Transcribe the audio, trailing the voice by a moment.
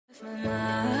Then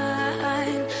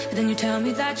you tell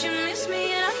me that you miss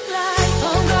me and I'm like,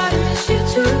 oh God, I miss you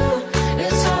too.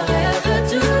 It's all I ever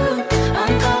do.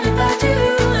 I'm coming back to you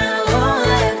and I won't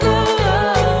let go.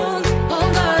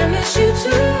 Oh God, I miss you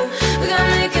too. We got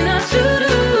making up to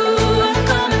do. I'm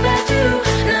coming back to you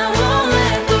and I won't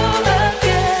let go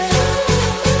again.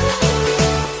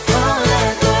 Won't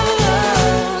let go.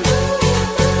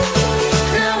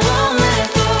 And I won't let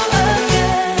go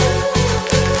again.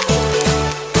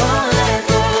 Won't let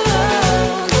go.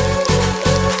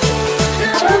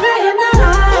 Sugar in my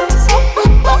eyes,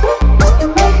 you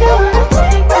make me wanna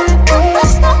take that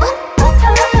risk. Tell me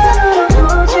that I don't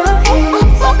hold your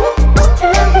hands, and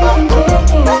we can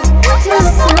kick it till the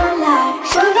sunlight.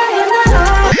 Sugar in my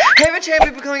eyes. Hey my champ,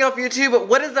 people coming off YouTube,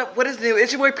 what is up, what is new?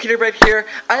 It's your boy Petaabread here.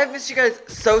 I have missed you guys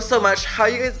so much. How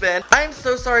you guys been? I am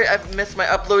so sorry I've missed my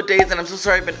upload days, and I'm so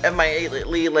sorry I've been MIA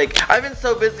lately. Like, I've been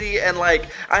so busy and like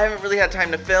I haven't really had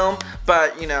time to film,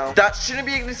 but you know, that shouldn't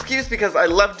be an excuse because I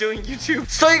love doing YouTube.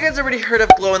 So you guys already heard of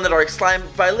glow in the dark slime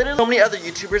by literally so many other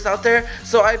YouTubers out there.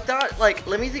 So I thought, like,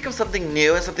 let me think of something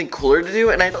new and something cooler to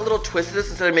do, and I had a little twist to this.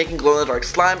 Instead of making glow in the dark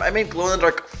slime, I made glow in the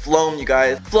dark floam, you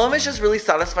guys. Floam is just really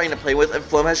satisfying to play with, and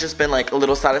floam has just been like a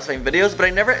little satisfying videos, but I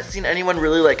never seen anyone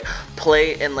really like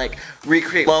play and like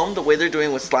recreate floam the way they're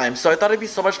doing with slime. So I thought it'd be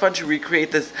so much fun to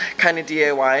recreate this kind of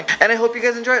DIY, and I hope you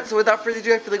guys enjoy it. So without further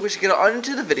ado, I feel like we should get on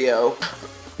into the video.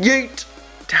 Yeet!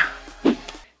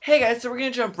 Hey guys, so we're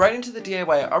gonna jump right into the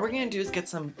DIY. All we're gonna do is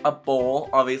get a bowl,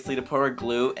 obviously, to put our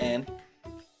glue in.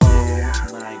 Oh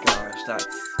my gosh, that's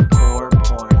poor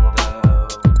porn though.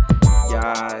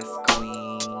 Yes,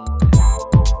 queen.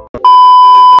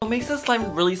 What makes this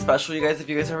slime really special, you guys, if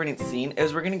you guys haven't seen,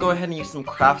 is we're gonna go ahead and use some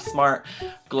Craft Smart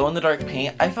glow-in-the-dark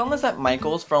paint. I found this at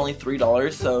Michael's for only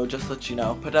 $3, so just to let you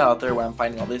know, put it out there where I'm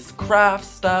finding all this craft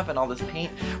stuff and all this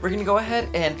paint. We're gonna go ahead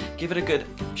and give it a good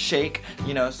shake,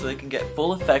 you know, so it can get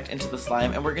full effect into the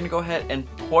slime, and we're gonna go ahead and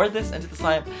pour this into the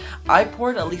slime. I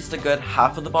poured at least a good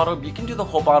half of the bottle. You can do the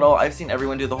whole bottle. I've seen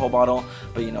everyone do the whole bottle,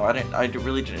 but you know, I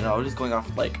really didn't know. I was just going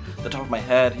off like the top of my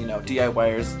head, you know,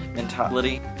 DIYers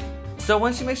mentality. So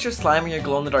once you mix your slime and your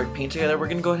glow-in-the-dark paint together, we're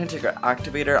gonna go ahead and take our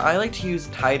activator. I like to use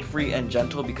Tide Free and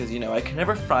Gentle because, you know, I can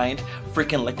never find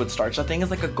freaking liquid starch. That thing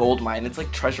is like a gold mine. It's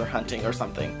like treasure hunting or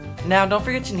something. Now, don't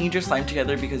forget to knead your slime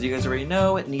together because you guys already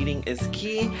know kneading is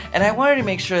key. And I wanted to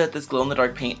make sure that this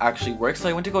glow-in-the-dark paint actually works, so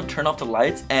I went to go turn off the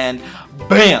lights and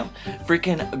BAM!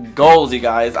 Freaking goals, you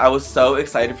guys. I was so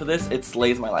excited for this. It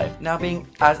slays my life. Now, being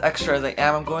as extra as I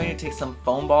am, I'm going to take some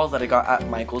foam balls that I got at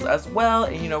Michael's as well,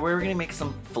 and you know, we're gonna make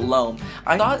some floam.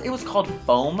 I thought it was called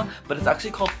foam, but it's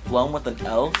actually called floam with an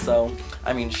L, so,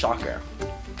 I mean, shocker.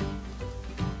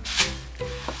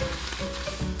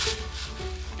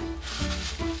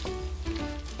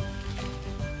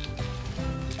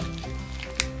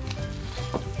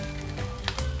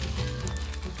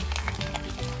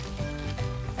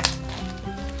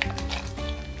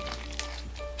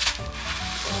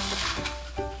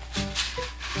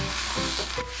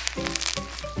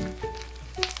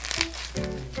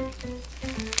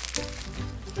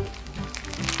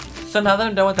 So now that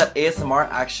I'm done with that ASMR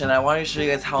action, I want to show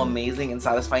you guys how amazing and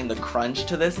satisfying the crunch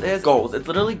to this is. Goals. It's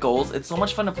literally goals. It's so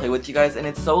much fun to play with, you guys, and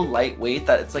it's so lightweight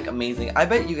that it's like amazing. I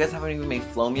bet you guys haven't even made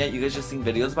floam yet. You guys just seen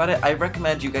videos about it. I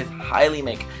recommend you guys highly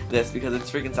make this because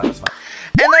it's freaking satisfying.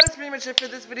 And that is pretty much it for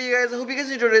this video, guys. I hope you guys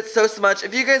enjoyed it so much.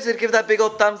 If you guys did, give that big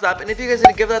old thumbs up. And if you guys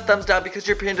didn't give that thumbs down because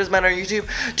your opinion does matter on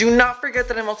YouTube, do not forget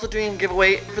that I'm also doing a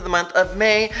giveaway for the month of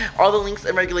May. All the links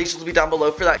and regulations will be down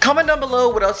below for that. Comment down below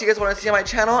what else you guys want to see on my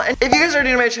channel. And if you guys are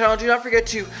new to my channel, do not forget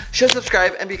to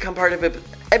subscribe and become part of it.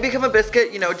 And become a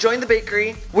biscuit, you know, join the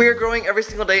bakery. We are growing every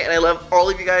single day and I love all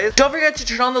of you guys. Don't forget to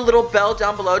turn on the little bell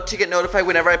down below to get notified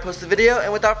whenever I post a video.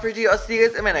 And without further ado, I'll see you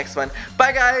guys in my next one.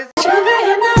 Bye guys!